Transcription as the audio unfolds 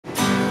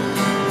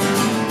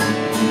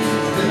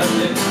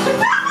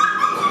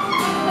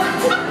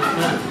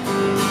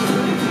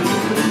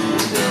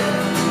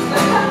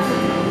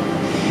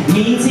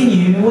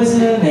It was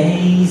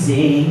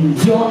amazing,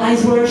 your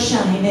eyes were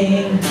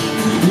shining.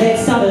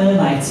 Let's start a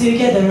life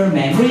together,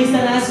 memories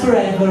that last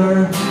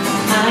forever.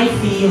 I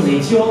feel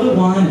it, you're the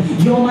one,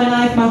 you're my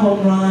life, my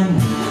home run.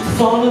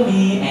 Follow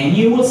me and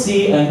you will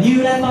see a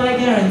new life I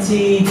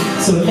guarantee.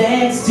 So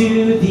let's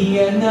do the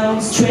unknown,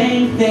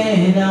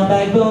 strengthen our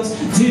backbones,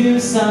 do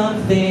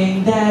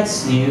something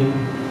that's new.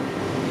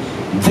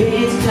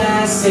 It's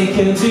classic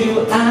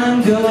adieu,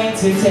 I'm going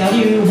to tell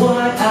you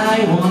what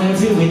I wanna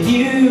do with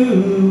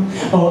you.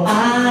 Oh,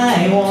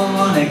 I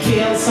wanna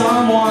kill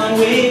someone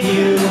with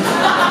you.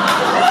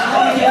 I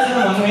wanna kill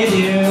someone with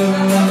you.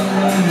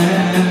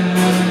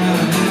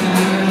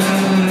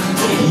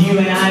 You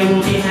and I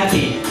will be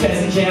happy,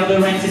 cause in jail the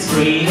rent is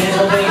free. There's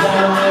no things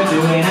I wanna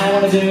do and I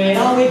wanna do it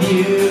all with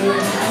you.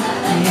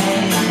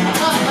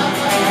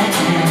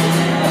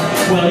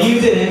 Well,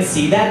 you didn't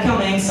see that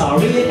coming,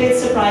 sorry if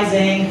it's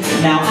surprising.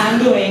 Now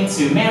I'm going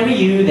to marry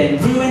you, then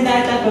ruin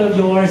that life of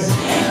yours.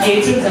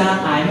 It turns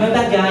out I'm a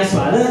bad guy, so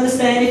I'll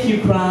understand if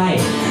you cry.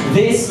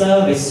 This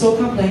love is so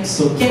complex,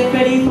 so get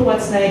ready for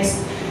what's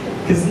next.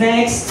 Cause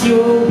next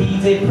you'll be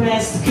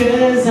depressed,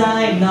 cause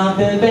I'm not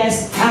the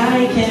best.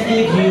 I can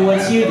give you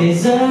what you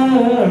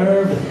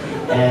deserve.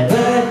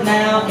 But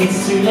now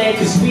it's too late,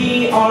 cause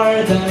we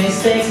are the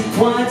mistakes.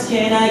 What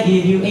can I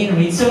give you in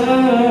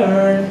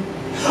return?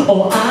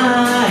 Oh,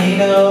 I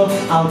know,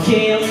 I'll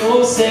kill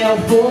yourself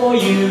for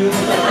you.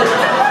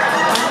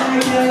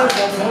 I'll kill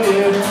yourself for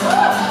you.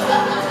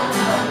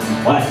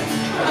 What?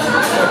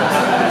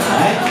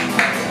 Right?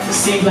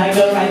 Seems like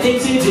the right thing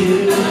to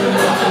do.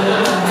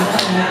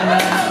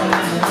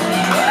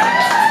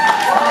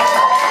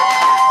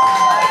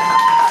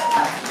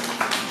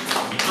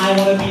 I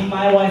wanna beat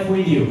my wife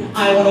with you.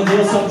 I wanna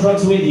deal some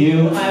drugs with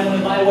you. I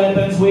wanna buy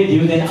weapons with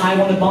you. Then I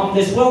wanna bomb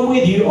this world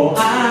with you. Oh,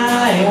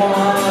 I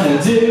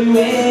wanna do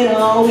it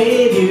all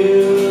with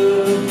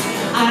you.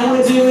 I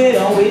wanna do it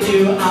all with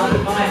you. I'll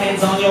put my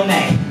hands on your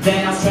neck,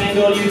 then I'll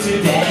strangle you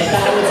to death.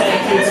 I will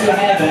take you to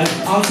heaven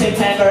on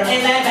September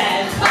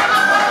 11th.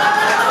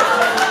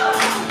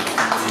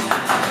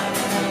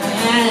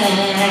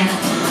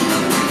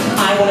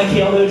 I wanna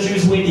kill the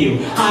Jews with you.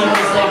 I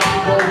wanna slap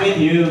people with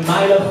you.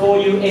 My love for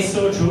you is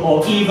so true.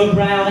 Or Eva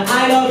Brown,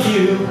 I love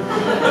you.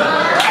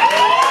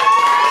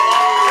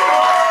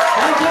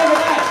 Thank you very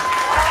much.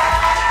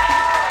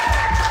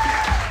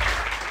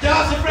 Give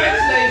us a French,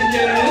 ladies and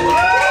gentlemen.